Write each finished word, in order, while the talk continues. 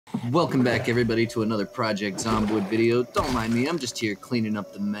Welcome back everybody to another Project Zomboid video. Don't mind me, I'm just here cleaning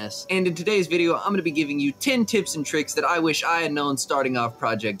up the mess. And in today's video, I'm going to be giving you 10 tips and tricks that I wish I had known starting off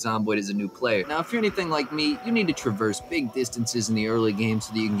Project Zomboid as a new player. Now, if you're anything like me, you need to traverse big distances in the early game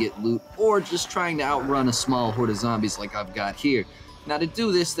so that you can get loot, or just trying to outrun a small horde of zombies like I've got here. Now to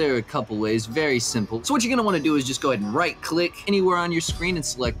do this, there are a couple ways, very simple. So what you're going to want to do is just go ahead and right-click anywhere on your screen and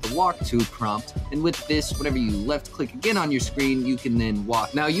select the Walk To prompt. And with this, whenever you left-click again on your screen, you can then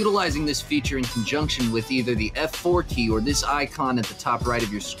walk. Now utilizing this feature in conjunction with either the F4 key or this icon at the top right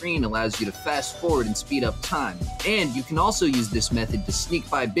of your screen allows you to fast forward and speed up time. And you can also use this method to sneak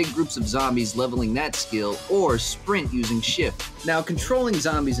by big groups of zombies leveling that skill, or sprint using shift. Now controlling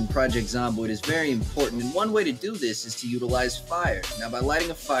zombies in Project Zomboid is very important, and one way to do this is to utilize fire. Now by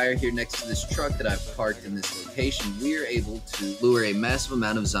lighting a fire here next to this truck that I've parked in this location, we are able to lure a massive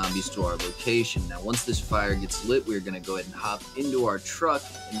amount of zombies to our location. Now once this fire gets lit, we're going to go ahead and hop into our truck,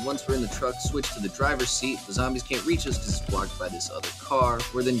 and once we're in the truck, switch to the driver's seat. The zombies can't reach us because it's blocked by this other car.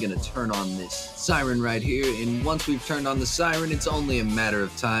 We're then going to turn on this siren right here, and once we've turned on the siren, it's only a matter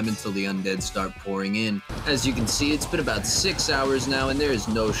of time until the undead start pouring in. As you can see, it's been about 6 hours now, and there is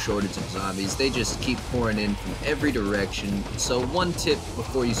no shortage of zombies. They just keep pouring in from every direction. So one tip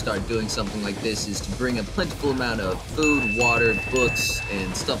before you start doing something like this is to bring a plentiful amount of food, water, books,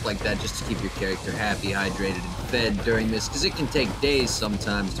 and stuff like that just to keep your character happy, hydrated, and fed during this, because it can take days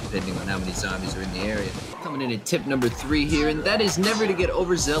sometimes depending on how many zombies are in the area. Coming in at tip number 3 here, and that is never to get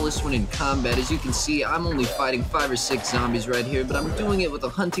overzealous when in combat. As you can see, I'm only fighting 5 or 6 zombies right here, but I'm doing it with a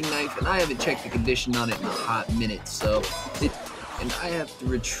hunting knife, and I haven't checked the condition on it in a hot minute, and I have to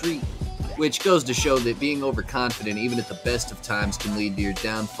retreat. Which goes to show that being overconfident, even at the best of times, can lead to your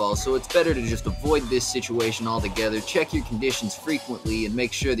downfall, so it's better to just avoid this situation altogether, check your conditions frequently, and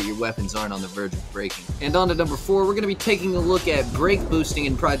make sure that your weapons aren't on the verge of breaking. And on to number 4, we're going to be taking a look at brake boosting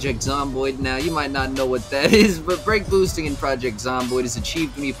in Project Zomboid. Now, you might not know what that is, but brake boosting in Project Zomboid is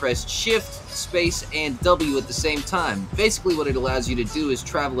achieved when you press Shift, Space, and W at the same time. Basically, what it allows you to do is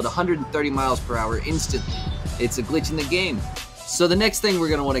travel at 130 miles per hour instantly. It's a glitch in the game. So the next thing we're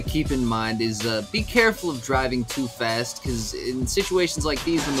going to want to keep in mind is be careful of driving too fast, because in situations like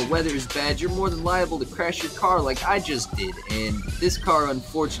these when the weather is bad, you're more than liable to crash your car like I just did, and this car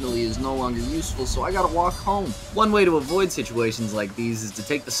unfortunately is no longer useful, so I gotta walk home. One way to avoid situations like these is to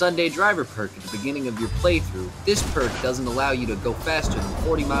take the Sunday driver perk at the beginning of your playthrough. This perk doesn't allow you to go faster than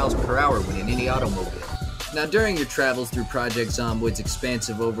 40 miles per hour when in any automobile. Now, during your travels through Project Zomboid's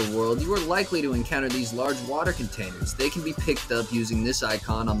expansive overworld, you are likely to encounter these large water containers. They can be picked up using this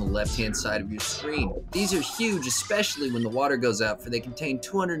icon on the left-hand side of your screen. These are huge, especially when the water goes out, for they contain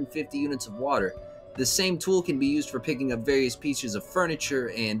 250 units of water. The same tool can be used for picking up various pieces of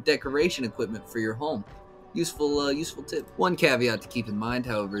furniture and decoration equipment for your home. Useful tip. One caveat to keep in mind,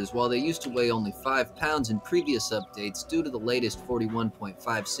 however, is while they used to weigh only 5 pounds in previous updates, due to the latest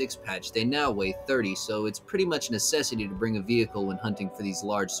 41.56 patch, they now weigh 30, so it's pretty much a necessity to bring a vehicle when hunting for these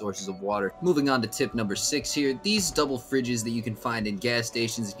large sources of water. Moving on to tip number 6 here, these double fridges that you can find in gas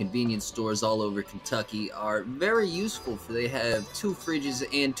stations and convenience stores all over Kentucky are very useful, for they have 2 fridges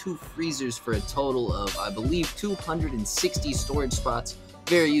and 2 freezers for a total of, I believe, 260 storage spots.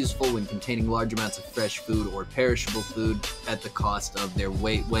 Very useful when containing large amounts of fresh food or perishable food at the cost of their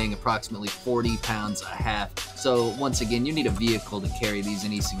weight, weighing approximately 40 pounds a half. So once again, you need a vehicle to carry these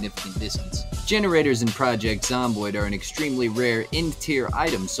any significant distance. Generators in Project Zomboid are an extremely rare end-tier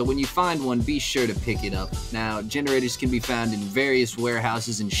item, so when you find one, be sure to pick it up. Now, generators can be found in various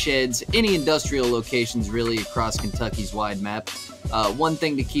warehouses and sheds, any industrial locations really across Kentucky's wide map. One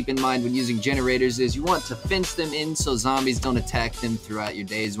thing to keep in mind when using generators is you want to fence them in so zombies don't attack them throughout your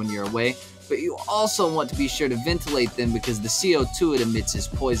days when you're away, but you also want to be sure to ventilate them because the CO2 it emits is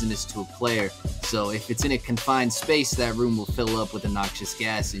poisonous to a player. So if it's in a confined space, that room will fill up with a noxious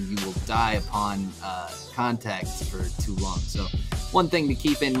gas and you will die upon contact for too long. So one thing to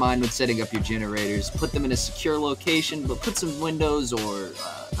keep in mind when setting up your generators, put them in a secure location, but put some windows or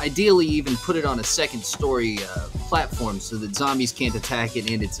ideally even put it on a second story platform so that zombies can't attack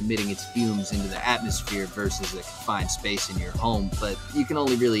it and it's emitting its fumes into the atmosphere versus a confined space in your home. But you can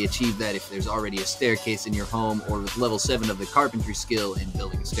only really achieve that if there's already a staircase in your home or with level 7 of the carpentry skill in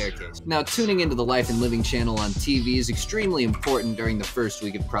building a staircase. Now, tuning into the Life and Living channel on TV is extremely important during the first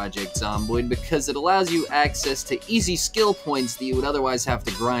week of Project Zomboid because it allows you access to easy skill points that you would otherwise have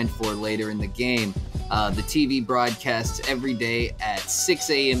to grind for later in the game. The TV broadcasts every day at 6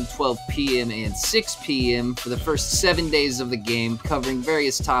 a.m., 12 p.m., and 6 p.m. for the first 7 days of the game, covering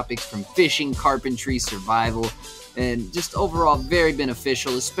various topics from fishing, carpentry, survival, and just overall very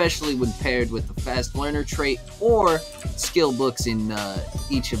beneficial, especially when paired with the fast learner trait or skill books in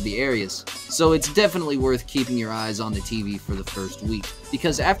each of the areas. So it's definitely worth keeping your eyes on the TV for the first week,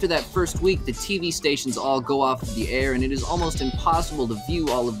 because after that first week the TV stations all go off of the air and it is almost impossible to view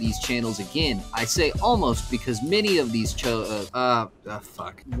all of these channels again. I say almost because many of these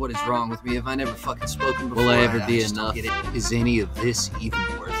fuck. What is wrong with me? Have I never fucking spoken before? Will I ever be enough? Is any of this even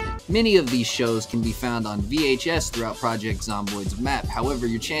worth it? Many of these shows can be found on VHS throughout Project Zomboid's map. However,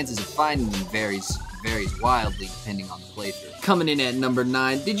 your chances of finding them varies wildly depending on the playthrough. Coming in at number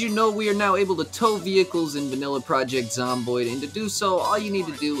 9, did you know we are now able to tow vehicles in vanilla Project Zomboid, and to do so, all you need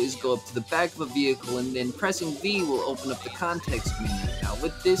to do is go up to the back of a vehicle and then pressing V will open up the context menu. Now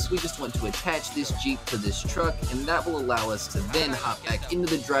with this, we just want to attach this Jeep to this truck, and that will allow us to then hop back into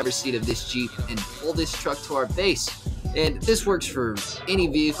the driver's seat of this Jeep and pull this truck to our base. And this works for any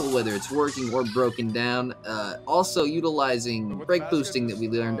vehicle, whether it's working or broken down. Also, utilizing brake boosting that we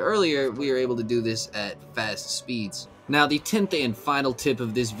learned earlier, we are able to do this at fast speeds. Now, the 10th and final tip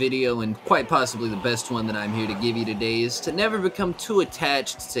of this video, and quite possibly the best one that I'm here to give you today, is to never become too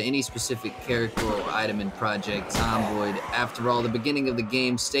attached to any specific character or item in Project Zomboid. After all, the beginning of the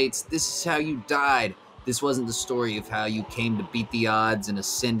game states, "This is how you died." This wasn't the story of how you came to beat the odds and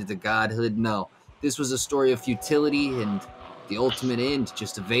ascend to godhood, no. This was a story of futility and the ultimate end,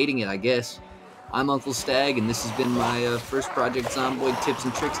 just evading it, I guess. I'm Uncle Stag, and this has been my first Project Zomboid tips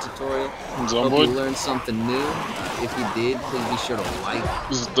and tricks tutorial. Hope you learned something new. If you did, please be sure to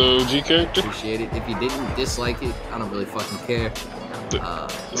like. Is it the OG character? Appreciate it. If you didn't, dislike it. I don't really fucking care.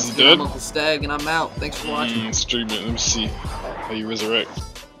 Is it dead? I'm Uncle Stag, and I'm out. Thanks for watching. Stream it. Let me see how you resurrect.